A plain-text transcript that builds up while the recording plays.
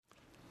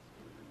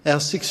Our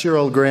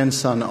 6-year-old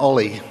grandson,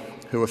 Ollie,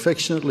 who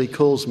affectionately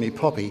calls me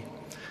Poppy,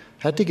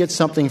 had to get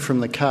something from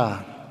the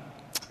car.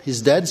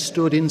 His dad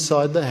stood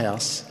inside the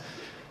house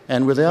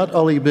and, without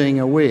Ollie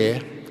being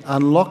aware,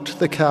 unlocked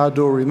the car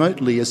door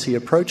remotely as he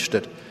approached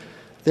it,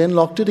 then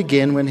locked it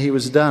again when he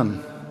was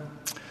done.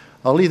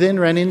 Ollie then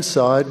ran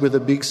inside with a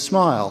big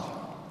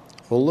smile.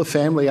 All the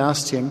family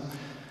asked him,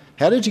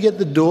 "How did you get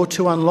the door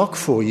to unlock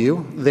for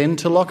you, then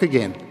to lock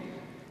again?"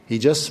 He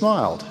just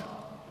smiled.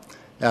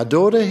 Our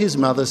daughter, his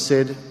mother,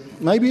 said,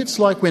 "Maybe it's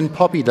like when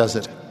Poppy does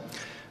it.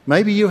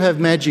 Maybe you have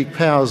magic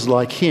powers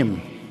like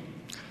him."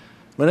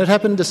 When it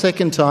happened a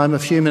second time, a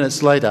few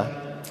minutes later,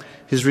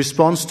 his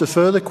response to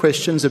further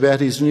questions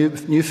about his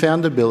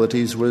newfound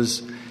abilities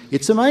was,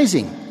 "It's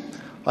amazing.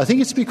 I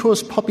think it's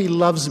because Poppy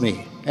loves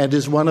me and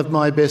is one of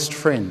my best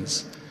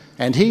friends,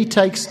 and he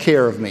takes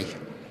care of me."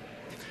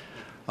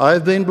 I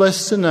have been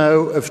blessed to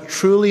know of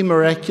truly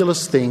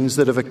miraculous things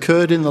that have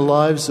occurred in the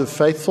lives of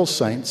faithful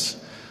saints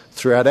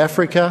throughout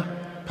Africa,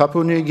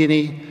 Papua New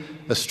Guinea,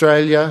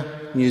 Australia,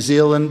 New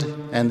Zealand,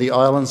 and the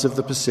islands of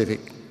the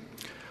Pacific.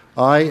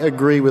 I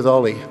agree with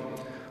Ollie.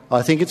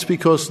 I think it's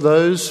because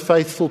those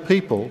faithful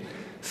people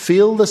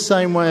feel the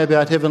same way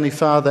about Heavenly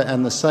Father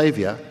and the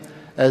Saviour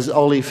as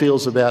Ollie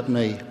feels about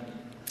me.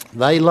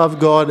 They love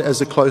God as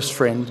a close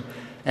friend,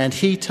 and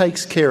He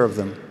takes care of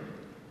them.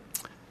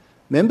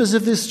 Members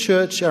of this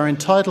church are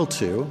entitled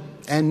to,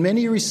 and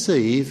many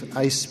receive,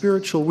 a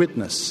spiritual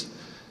witness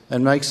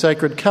and make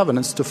sacred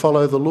covenants to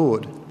follow the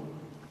Lord.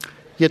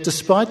 Yet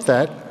despite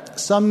that,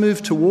 some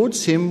move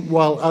towards Him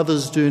while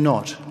others do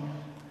not.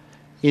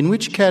 In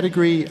which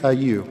category are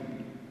you?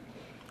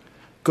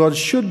 God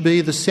should be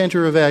the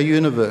centre of our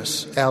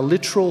universe, our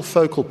literal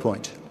focal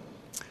point.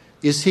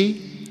 Is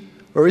He?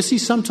 Or is He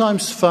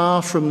sometimes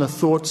far from the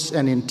thoughts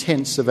and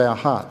intents of our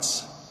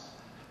hearts?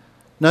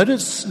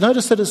 Notice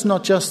that it's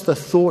not just the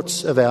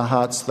thoughts of our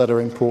hearts that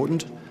are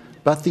important,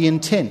 but the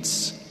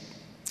intents.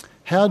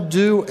 How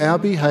do our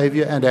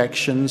behaviour and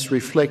actions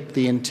reflect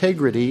the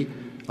integrity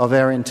of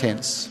our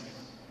intents?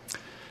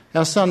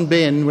 Our son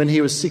Ben, when he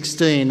was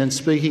 16 and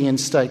speaking in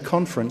state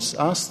conference,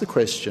 asked the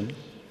question,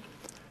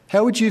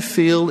 "How would you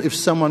feel if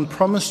someone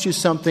promised you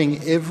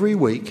something every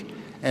week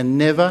and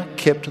never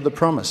kept the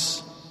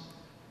promise?"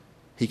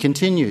 He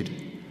continued,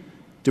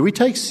 "Do we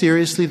take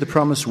seriously the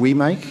promise we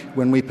make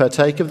when we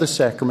partake of the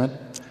sacrament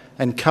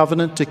and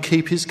covenant to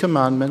keep His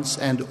commandments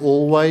and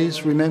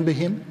always remember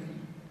Him?"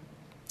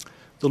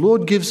 The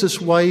Lord gives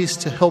us ways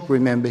to help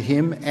remember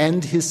Him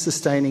and His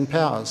sustaining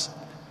powers.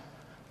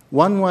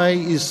 One way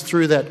is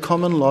through that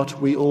common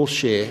lot we all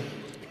share,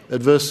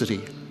 adversity.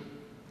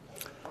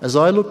 As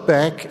I look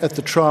back at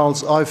the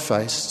trials I've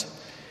faced,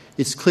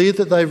 it's clear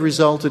that they've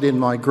resulted in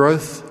my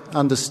growth,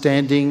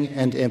 understanding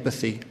and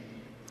empathy.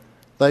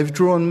 They've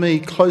drawn me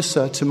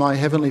closer to my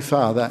Heavenly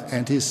Father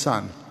and His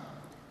Son.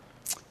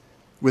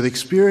 With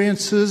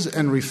experiences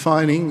and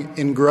refining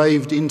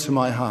engraved into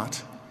my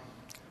heart,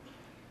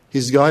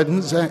 His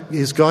guidance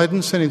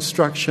and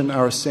instruction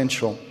are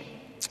essential.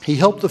 He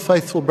helped the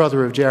faithful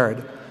brother of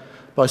Jared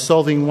by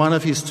solving one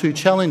of his 2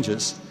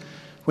 challenges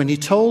when he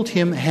told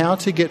him how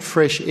to get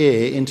fresh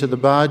air into the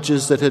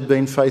barges that had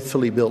been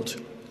faithfully built.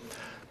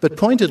 But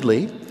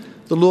pointedly,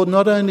 the Lord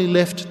not only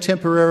left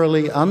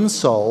temporarily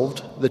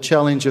unsolved the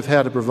challenge of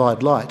how to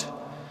provide light,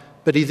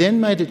 but He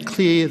then made it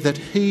clear that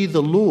He,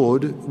 the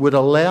Lord, would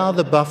allow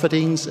the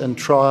buffetings and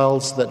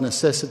trials that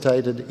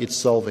necessitated its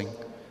solving.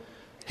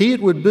 He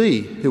it would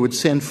be who would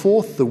send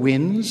forth the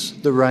winds,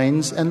 the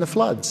rains and the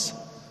floods.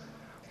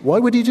 Why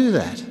would He do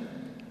that?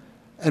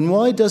 And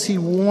why does He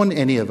warn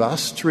any of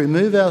us to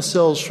remove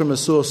ourselves from a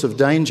source of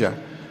danger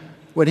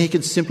when He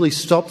could simply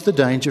stop the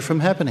danger from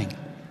happening?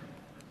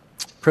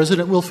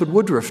 President Wilford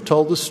Woodruff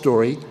told the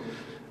story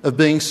of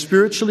being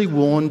spiritually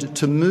warned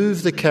to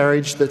move the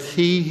carriage that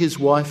he, his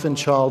wife and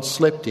child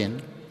slept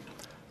in,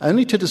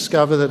 only to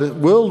discover that a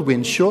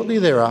whirlwind shortly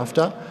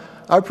thereafter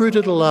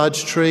uprooted a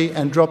large tree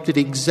and dropped it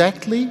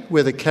exactly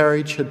where the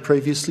carriage had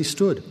previously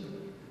stood.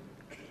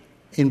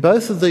 In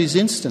both of these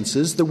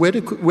instances, the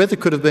weather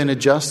could have been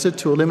adjusted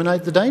to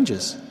eliminate the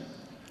dangers.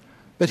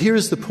 But here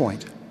is the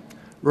point.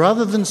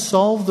 Rather than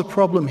solve the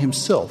problem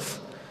Himself,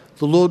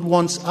 the Lord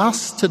wants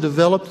us to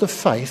develop the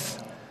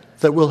faith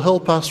that will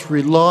help us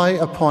rely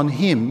upon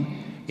Him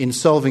in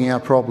solving our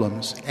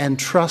problems and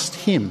trust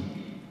Him.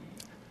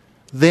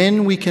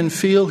 Then we can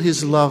feel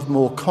His love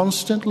more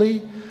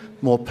constantly,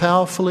 more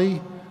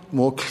powerfully,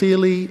 more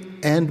clearly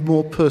and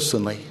more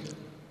personally.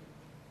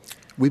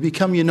 We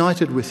become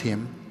united with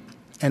Him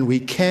and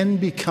we can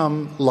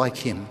become like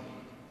Him.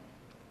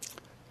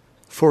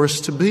 For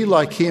us to be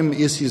like Him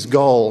is His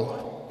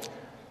goal.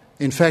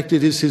 In fact,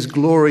 it is His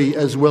glory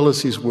as well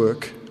as His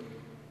work.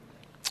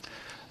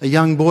 A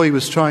young boy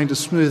was trying to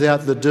smooth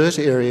out the dirt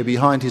area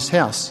behind his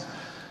house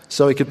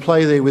so he could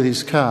play there with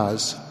his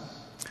cars.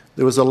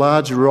 There was a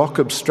large rock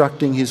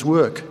obstructing his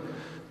work.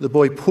 The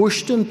boy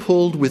pushed and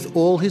pulled with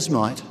all his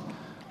might,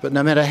 but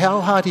no matter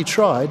how hard he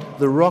tried,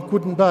 the rock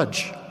wouldn't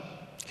budge.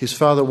 His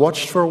father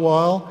watched for a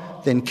while,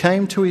 then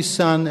came to his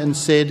son and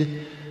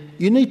said,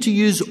 "You need to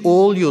use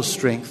all your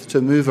strength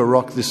to move a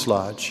rock this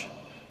large."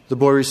 The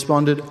boy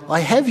responded,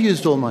 "I have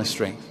used all my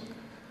strength."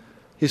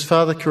 His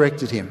father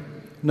corrected him,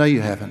 "No,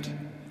 you haven't.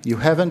 You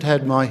haven't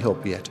had my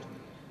help yet."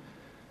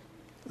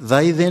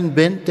 They then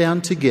bent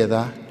down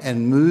together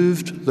and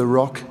moved the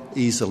rock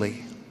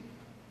easily.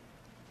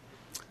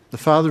 The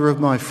father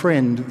of my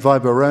friend,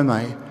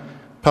 Viborome,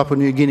 Papua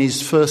New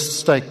Guinea's first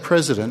stake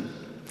president,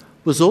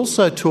 was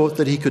also taught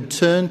that he could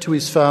turn to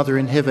his Father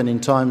in heaven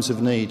in times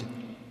of need.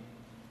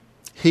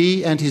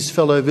 He and his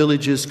fellow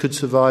villagers could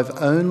survive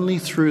only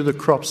through the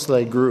crops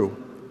they grew.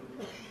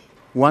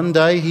 One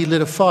day he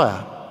lit a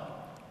fire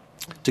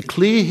to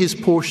clear his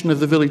portion of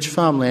the village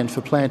farmland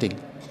for planting.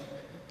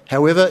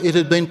 However, it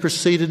had been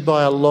preceded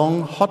by a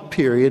long, hot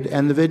period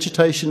and the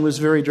vegetation was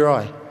very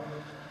dry.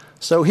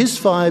 So his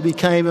fire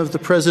became of the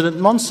President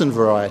Monson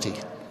variety,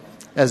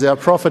 as our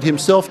prophet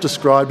himself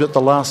described at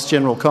the last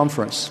General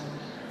Conference.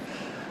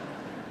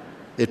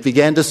 It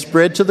began to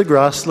spread to the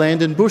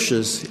grassland and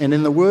bushes, and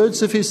in the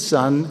words of his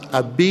son,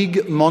 a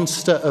big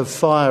monster of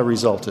fire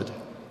resulted.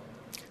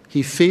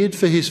 He feared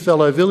for his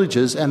fellow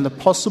villagers and the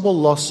possible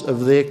loss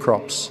of their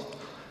crops.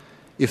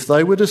 If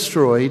they were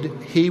destroyed,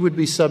 he would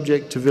be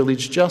subject to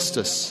village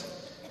justice.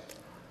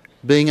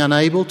 Being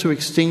unable to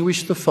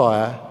extinguish the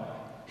fire,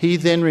 he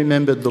then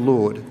remembered the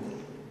Lord.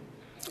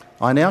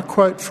 I now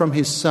quote from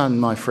his son,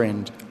 my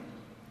friend.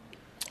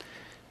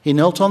 He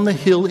knelt on the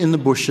hill in the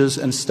bushes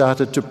and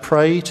started to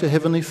pray to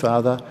Heavenly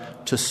Father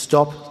to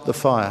stop the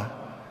fire.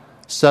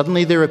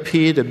 Suddenly there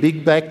appeared a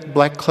big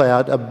black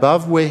cloud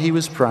above where he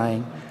was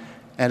praying,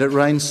 and it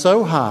rained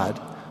so hard,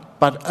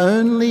 but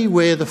only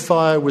where the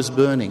fire was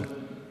burning.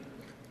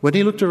 When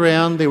he looked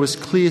around, there was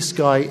clear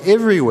sky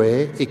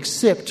everywhere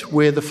except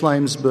where the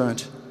flames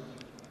burnt.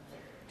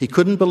 He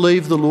couldn't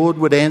believe the Lord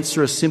would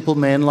answer a simple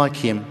man like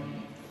him,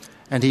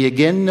 and he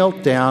again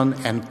knelt down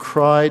and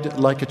cried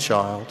like a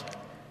child.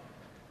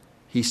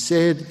 He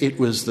said it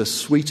was the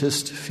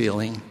sweetest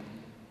feeling.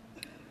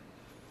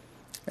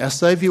 Our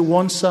Saviour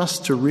wants us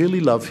to really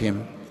love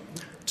him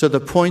to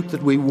the point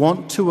that we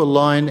want to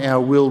align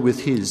our will with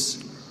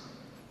his.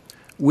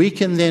 We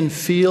can then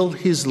feel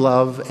his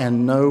love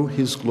and know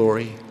his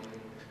glory.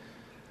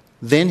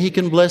 Then he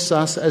can bless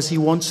us as he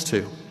wants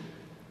to.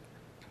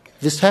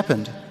 This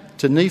happened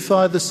to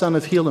Nephi the son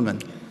of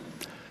Helaman,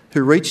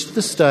 who reached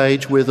the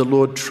stage where the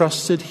Lord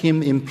trusted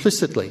him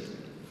implicitly,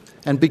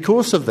 and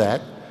because of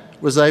that,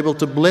 was able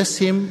to bless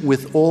him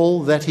with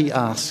all that he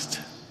asked.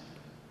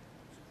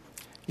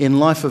 In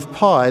Life of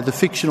Pi, the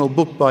fictional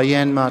book by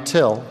Jan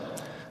Martel,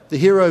 the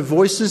hero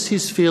voices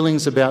his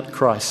feelings about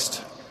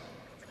Christ.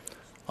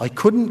 I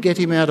couldn't get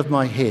him out of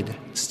my head,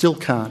 still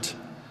can't.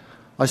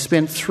 I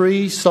spent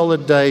 3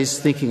 solid days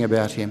thinking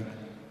about him.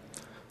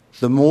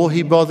 The more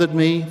he bothered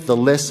me, the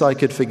less I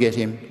could forget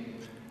him.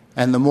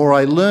 And the more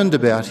I learned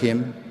about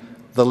him,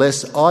 the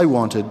less I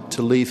wanted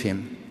to leave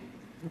him.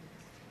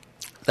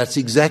 That's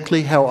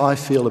exactly how I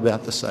feel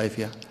about the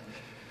Saviour.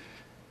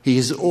 He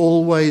is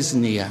always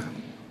near,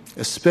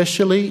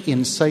 especially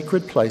in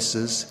sacred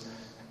places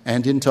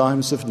and in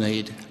times of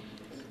need.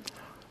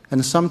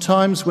 And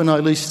sometimes when I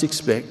least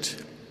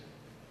expect,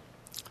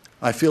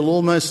 I feel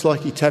almost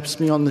like he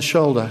taps me on the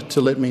shoulder to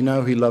let me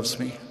know he loves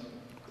me.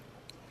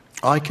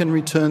 I can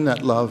return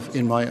that love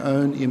in my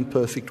own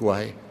imperfect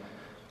way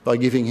by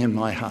giving him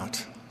my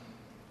heart.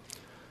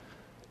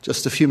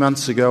 Just a few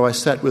months ago, I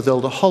sat with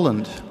Elder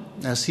Holland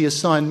as he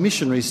assigned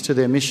missionaries to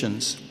their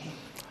missions.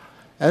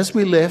 As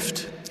we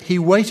left, he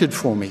waited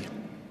for me,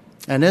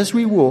 and as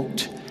we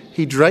walked,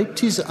 he draped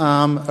his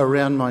arm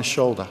around my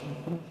shoulder.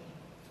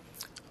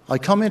 I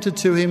commented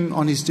to him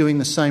on his doing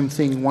the same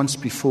thing once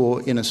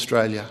before in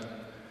Australia.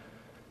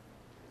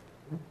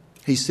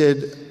 He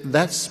said,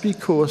 "That's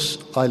because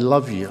I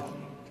love you."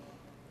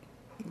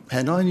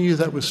 And I knew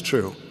that was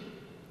true.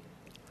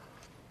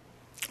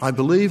 I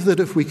believe that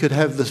if we could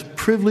have the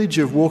privilege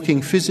of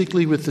walking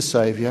physically with the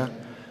Saviour,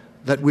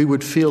 that we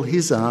would feel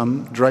his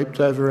arm draped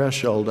over our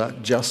shoulder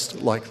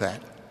just like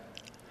that.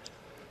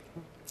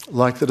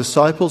 Like the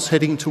disciples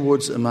heading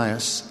towards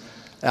Emmaus,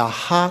 our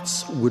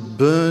hearts would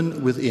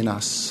burn within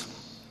us.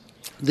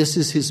 This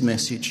is his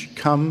message,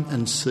 come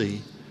and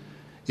see.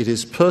 It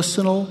is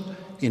personal,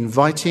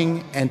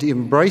 inviting and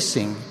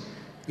embracing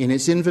in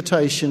its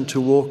invitation to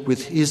walk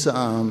with his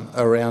arm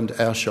around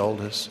our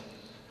shoulders.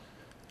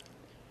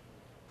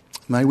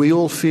 May we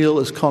all feel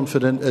as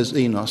confident as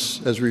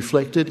Enos, as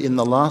reflected in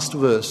the last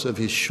verse of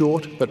his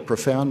short but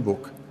profound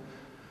book.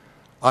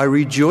 I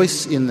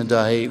rejoice in the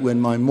day when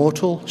my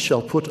mortal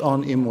shall put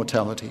on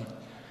immortality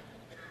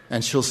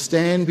and shall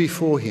stand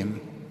before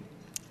him.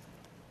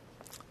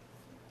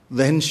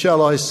 Then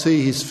shall I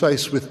see his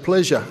face with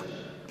pleasure,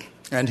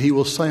 and he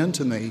will say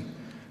unto me,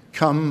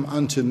 Come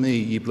unto me,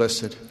 ye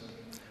blessed.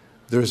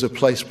 There is a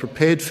place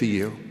prepared for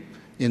you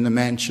in the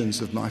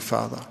mansions of my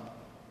Father.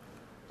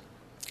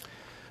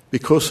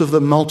 Because of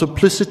the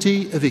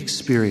multiplicity of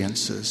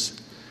experiences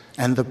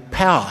and the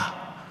power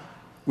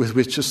with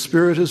which the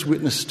Spirit has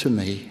witnessed to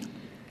me,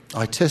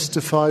 I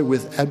testify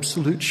with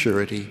absolute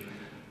surety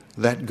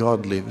that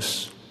God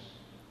lives.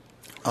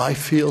 I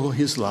feel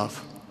his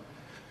love.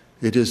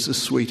 It is the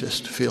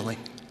sweetest feeling.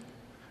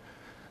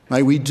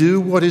 May we do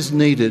what is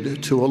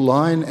needed to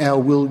align our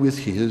will with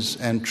his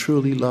and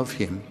truly love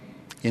him.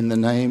 In the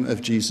name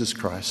of Jesus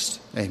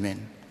Christ,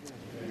 amen.